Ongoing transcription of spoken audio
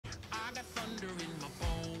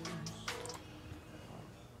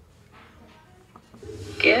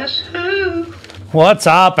Guess who? What's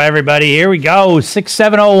up, everybody? Here we go.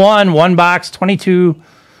 6701, one box,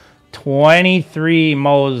 22-23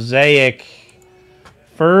 Mosaic.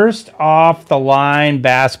 First off the line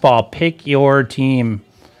basketball. Pick your team.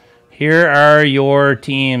 Here are your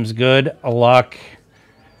teams. Good luck,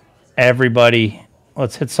 everybody.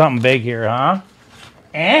 Let's hit something big here, huh?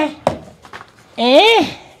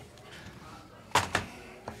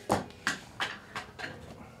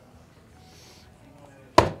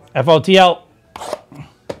 FOTL.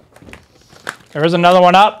 There's another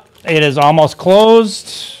one up. It is almost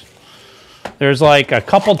closed. There's like a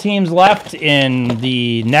couple teams left in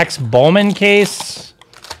the next Bowman case.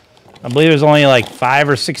 I believe there's only like 5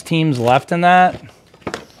 or 6 teams left in that.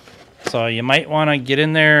 So you might want to get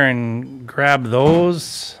in there and grab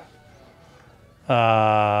those.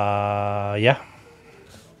 Yeah.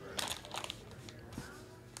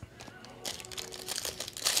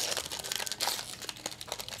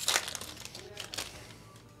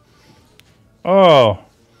 Oh,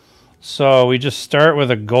 so we just start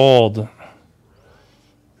with a gold.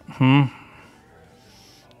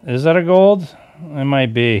 Is that a gold? It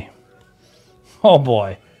might be. Oh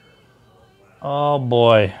boy. Oh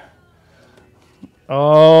boy.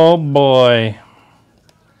 Oh boy.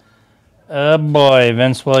 Oh boy.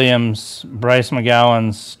 Vince Williams, Bryce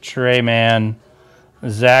McGowan's, Trey Mann,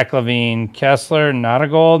 Zach LaVine, Kessler, not a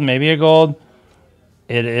gold, maybe a gold.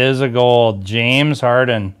 It is a gold. James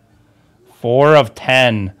Harden. 4 of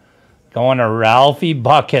 10 going to Ralphie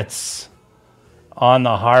Buckets on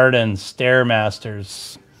the Harden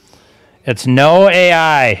Stairmasters. It's no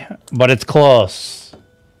AI, but it's close.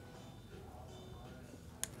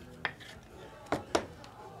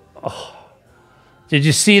 Oh. Did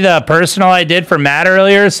you see the personal I did for Matt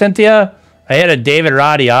earlier, Cynthia? I had a David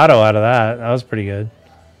Roddy auto out of that. That was pretty good.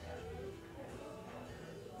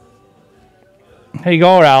 There you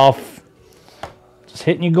go, Ralph. Just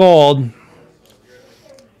hitting you gold.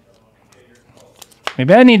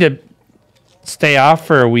 Maybe I need to stay off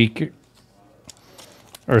for a week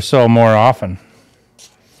or so more often.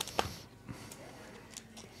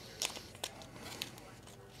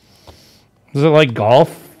 Is it like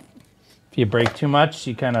golf? If you break too much,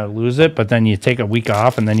 you kind of lose it, but then you take a week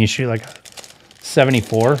off and then you shoot like a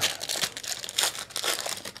 74.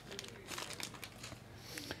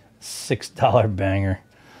 $6 banger.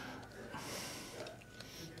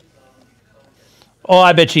 Oh,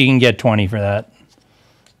 I bet you can get 20 for that.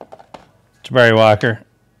 Jabari Walker,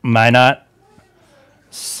 Minot,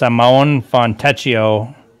 Simone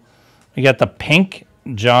Fontecchio. We got the pink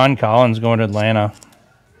John Collins going to Atlanta.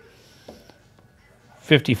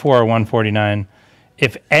 54/149.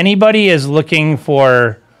 If anybody is looking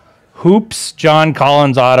for hoops John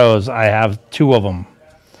Collins autos, I have 2 of them.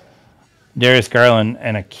 Darius Garland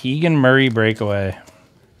and a Keegan Murray breakaway.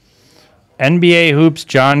 NBA hoops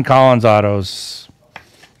John Collins autos.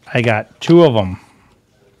 I got 2 of them.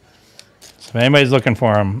 If anybody's looking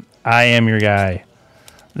for them, I am your guy.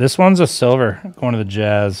 This one's a silver going to the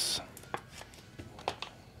Jazz.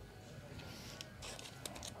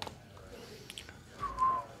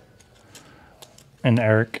 And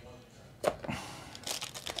Eric. All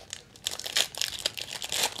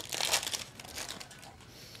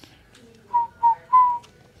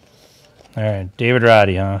right, David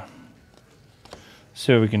Roddy, huh?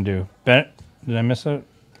 See what we can do. Bennett, did I miss it?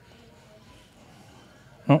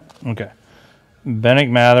 Oh, okay. Bennett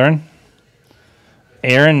Matherin,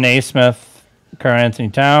 Aaron Naismith, Karl Anthony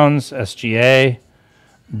Towns, SGA,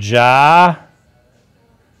 Ja,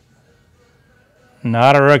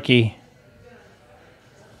 not a rookie,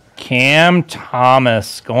 Cam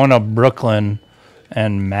Thomas going to Brooklyn,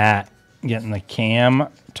 and Matt getting the Cam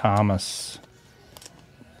Thomas.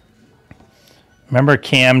 Remember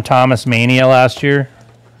Cam Thomas mania last year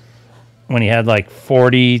when he had like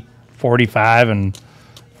 40, 45, and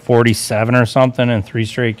 47 or something in 3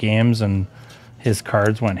 straight games, and his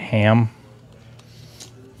cards went ham.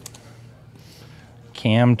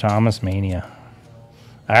 Cam Thomas mania.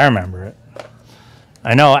 I remember it.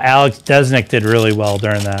 I know Alex Desnick did really well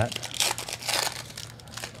during that.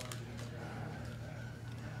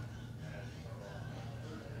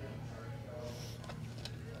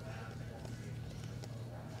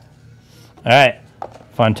 All right.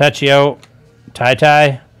 Fontecchio,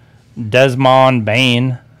 Ty, Desmond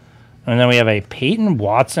Bain. And then we have a Peyton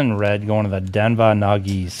Watson red going to the Denver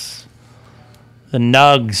Nuggies. The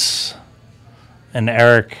Nugs. And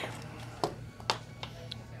Eric.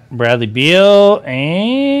 Bradley Beal.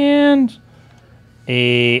 And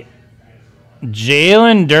a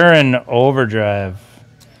Jalen Duren overdrive.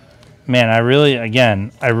 Man, I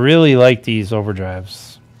really like these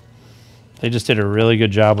overdrives. They just did a really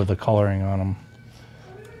good job with the coloring on them.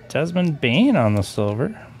 Desmond Bain on the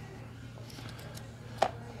silver.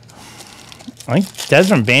 I think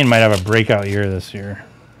Desmond Bain might have a breakout year this year.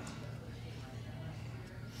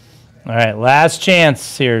 All right, last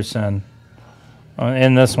chance here, son.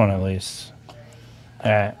 In this one, at least.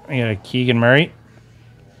 All right, we got a Keegan Murray.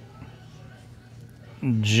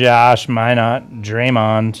 Josh Minot.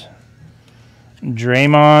 Draymond.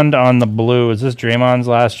 Draymond on the blue. Is this Draymond's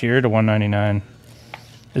last year to 199?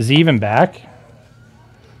 Is he even back?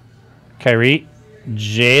 Kyrie.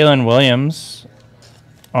 Jalen Williams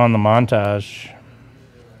on the montage.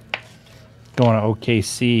 Going to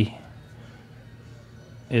OKC.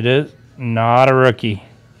 It is not a rookie.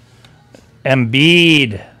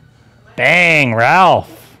 Embiid. Bang.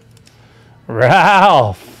 Ralph.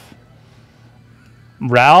 Ralph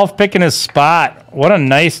picking his spot. What a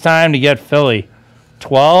nice time to get Philly.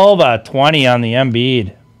 12/20 on the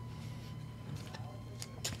Embiid.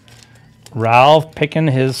 Ralph picking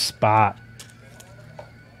his spot.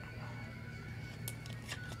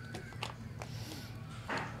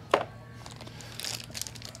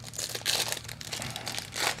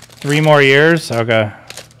 Three more years? Okay.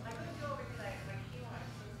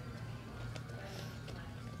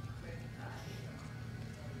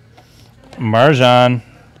 Marjan.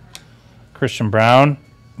 Christian Brown.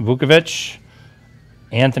 Vukovic.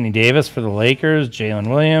 Anthony Davis for the Lakers. Jalen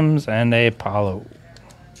Williams. And a Paulo.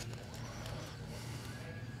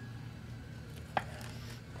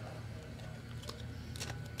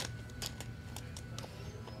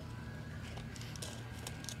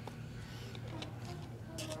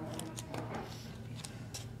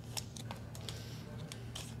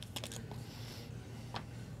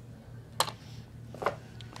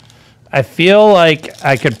 I feel like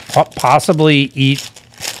I could possibly eat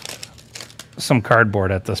some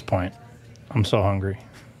cardboard at this point. I'm so hungry.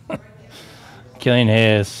 Killian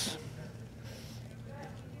Hayes.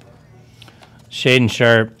 Shaden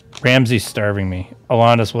Sharp. Ramsey's starving me.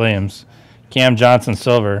 Alondas Williams. Cam Johnson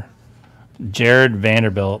Silver. Jared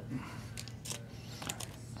Vanderbilt.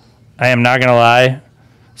 I am not going to lie.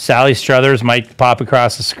 Sally Struthers might pop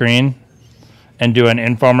across the screen and do an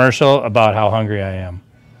infomercial about how hungry I am.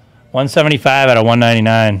 175 out of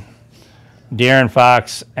 199. De'Aaron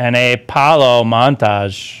Fox and a Paulo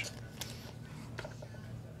montage.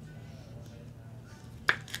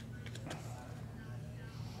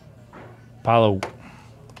 Paulo.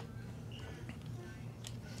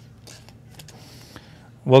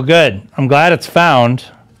 Well, good. I'm glad it's found.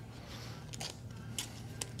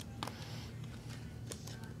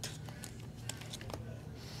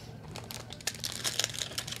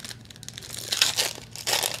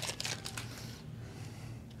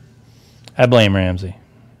 I blame Ramsey.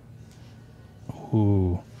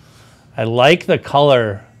 Ooh. I like the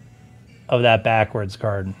color of that backwards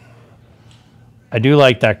card. I do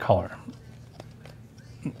like that color.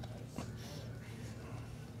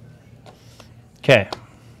 Okay.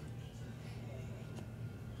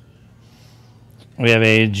 We have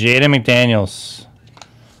a Jaden McDaniels,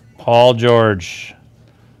 Paul George,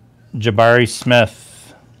 Jabari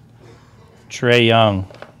Smith, Trae Young,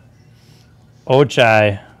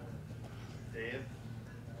 Ochai.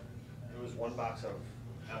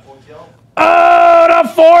 Oh, the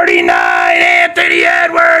 49, Anthony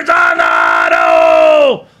Edwards on the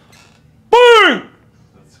auto. Boom!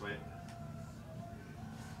 That's sweet.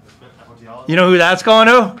 You know who that's going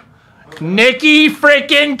to? Nikki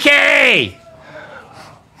freaking K.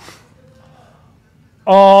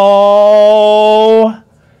 Oh,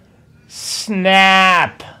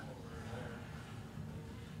 snap.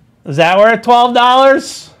 Is that worth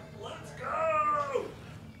 $12? Let's go!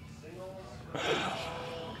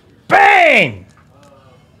 Bang!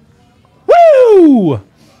 Woo!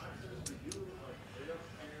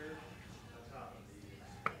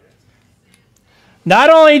 Not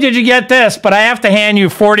only did you get this, but I have to hand you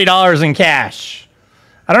 $40 in cash.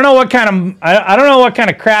 I don't know what kind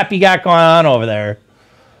of crap you got going on over there.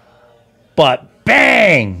 But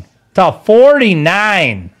bang! To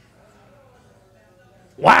 49.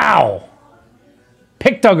 Wow.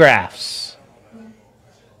 Pictographs.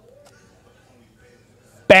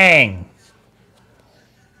 Bang.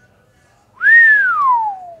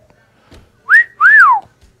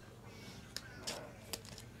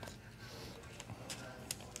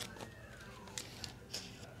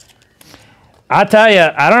 I'll tell you,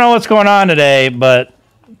 I don't know what's going on today, but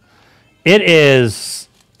it is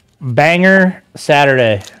banger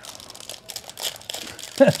Saturday.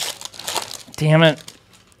 Damn it.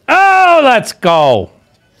 Oh, let's go.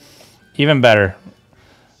 Even better.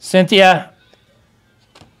 Cynthia,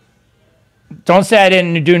 don't say I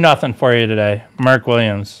didn't do nothing for you today. Mark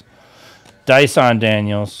Williams. Dyson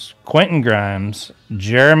Daniels. Quentin Grimes.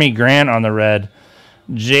 Jeremy Grant on the red.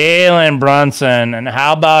 Jalen Brunson. And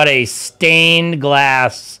how about a stained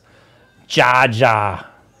glass Jaja?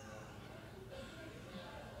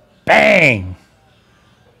 Bang!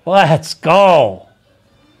 Let's go.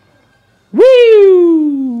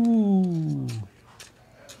 Woo!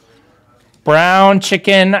 Brown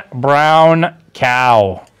chicken, brown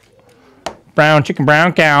cow. Brown chicken,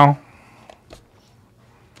 brown cow.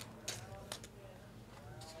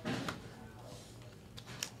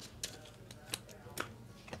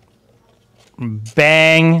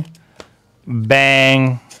 Bang,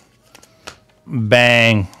 bang,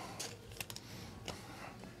 bang.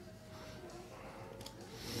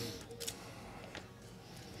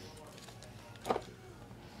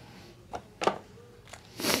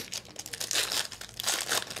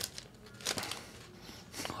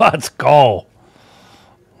 Let's go.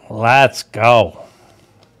 Let's go. All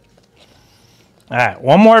right,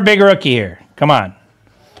 one more big rookie here. Come on.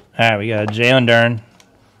 All right, we got Jalen Dern,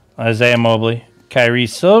 Isaiah Mobley, Kyrie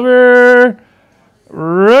Silver,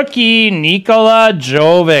 rookie Nikola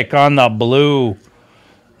Jovic on the blue.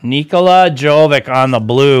 Nikola Jovic on the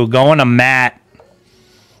blue, going to Matt.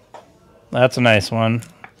 That's a nice one.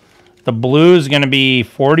 The blue is going to be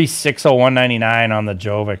 4601.99 on the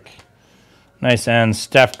Jovic. Nice end.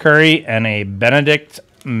 Steph Curry and a Benedict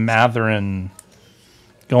Mathurin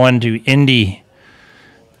going to Indy.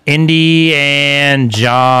 Indy and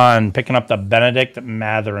John picking up the Benedict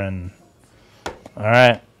Mathurin. All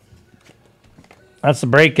right. That's the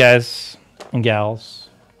break, guys and gals.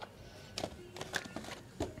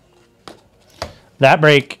 That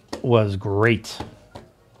break was great.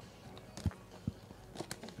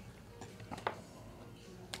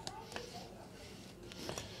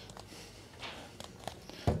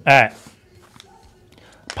 All right.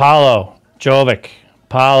 Paulo, Jovic,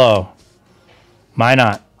 Paulo,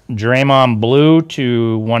 Minot, Draymond blue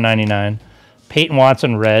to 199, Peyton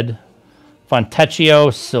Watson red,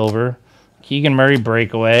 Fontecchio silver, Keegan Murray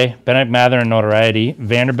breakaway, Benedict Mathurin notoriety,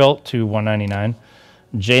 Vanderbilt to 199,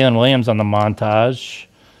 Jalen Williams on the montage,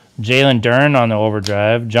 Jalen Dern on the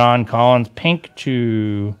overdrive, John Collins pink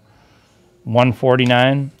to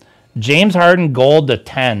 149, James Harden gold to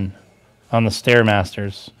 10 on the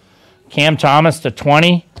Stairmasters, Cam Thomas to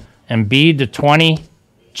 20, Embiid to 20,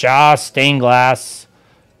 Ja stained glass,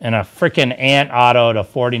 and a freaking Ant auto to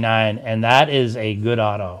 49, and that is a good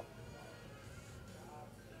auto.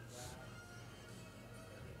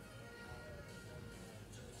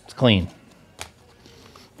 It's clean.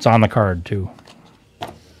 It's on the card, too.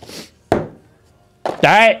 All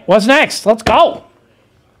right, what's next? Let's go.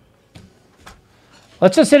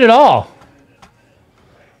 Let's just hit it all.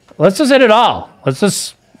 Let's just hit it all. Let's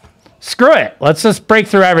just screw it. Let's just break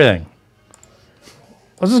through everything.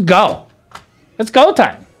 Let's just go. It's go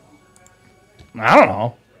time. I don't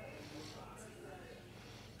know.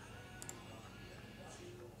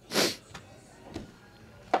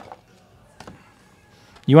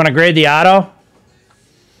 You want to grade the auto?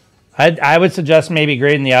 I would suggest maybe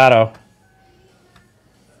grading the auto.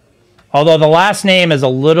 Although the last name is a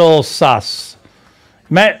little sus.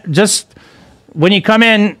 Just when you come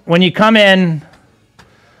in,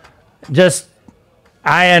 just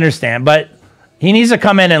I understand, but he needs to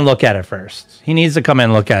come in and look at it first. He needs to come in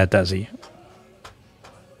and look at it, does he?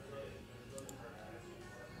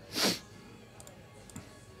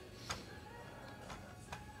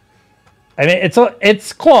 I mean,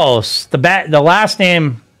 it's close. The last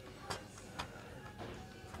name.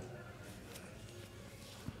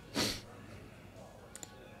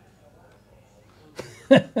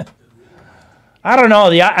 I don't know.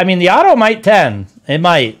 The auto might 10. It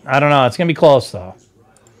might. I don't know. It's gonna be close though.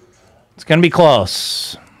 It's gonna be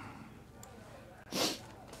close.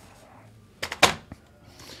 All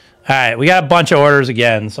right, we got a bunch of orders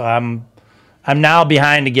again, so I'm now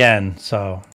behind again. So